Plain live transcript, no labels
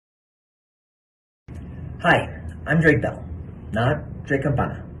Hi, I'm Drake Bell, not Drake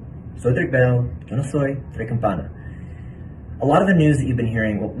Campana. Soy Drake Bell, yo no soy Drake Campana. A lot of the news that you've been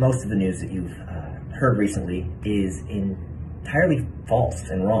hearing, well, most of the news that you've heard recently is entirely false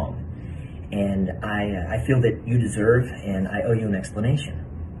and wrong. And I feel that you deserve and I owe you an explanation.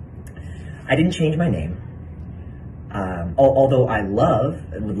 I didn't change my name, although I love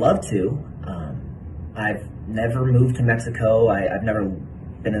and would love to. I've never moved to Mexico. I've never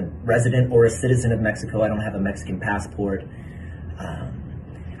been a resident or a citizen of Mexico. I don't have a Mexican passport.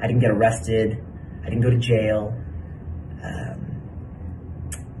 I didn't get arrested. I didn't go to jail.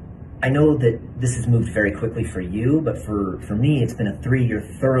 I know that this has moved very quickly for you, but for me, it's been a 3-year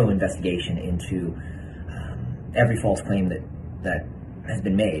thorough investigation into every false claim that has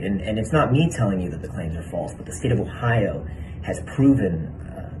been made. And it's not me telling you that the claims are false, but the state of Ohio has proven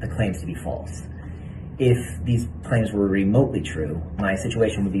the claims to be false. If these claims were remotely true, my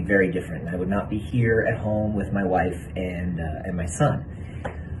situation would be very different. I would not be here at home with my wife and my son.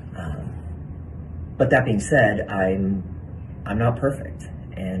 But that being said, I'm not perfect,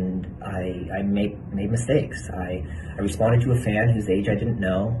 and I made mistakes. I responded to a fan whose age I didn't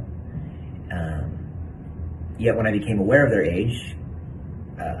know. Yet when I became aware of their age,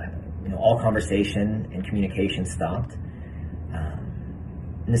 all conversation and communication stopped.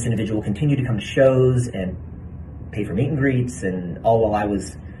 And this individual continued to come to shows and pay for meet and greets, and all while I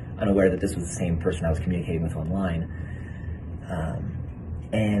was unaware that this was the same person I was communicating with online.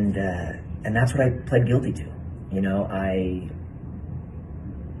 And that's what I pled guilty to.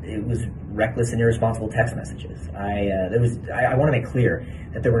 It was reckless and irresponsible text messages. I want to make clear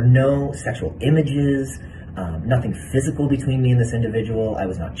that there were no sexual images, nothing physical between me and this individual. I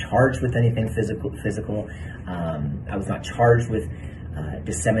was not charged with anything physical. I was not charged with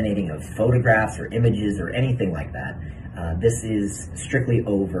disseminating of photographs or images or anything like that. This is strictly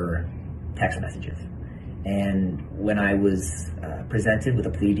over text messages. And when I was presented with a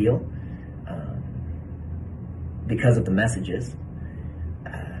plea deal, because of the messages,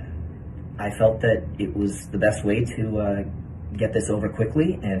 I felt that it was the best way to get this over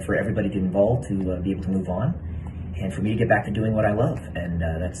quickly and for everybody involved to be able to move on and for me to get back to doing what I love, and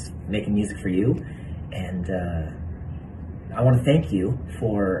that's making music for you. And I want to thank you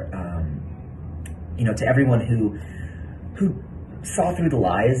for, to everyone who saw through the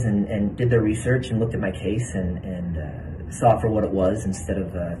lies and did their research and looked at my case and saw it for what it was instead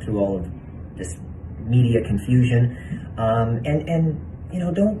of through all of this media confusion.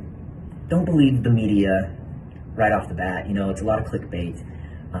 Don't believe the media right off the bat. It's a lot of clickbait.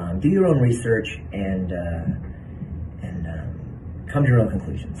 Do your own research and come to your own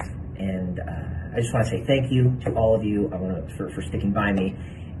conclusions. And I just want to say thank you to all of you. I want for sticking by me,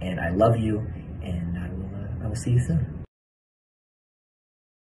 and I love you. And I will see you soon.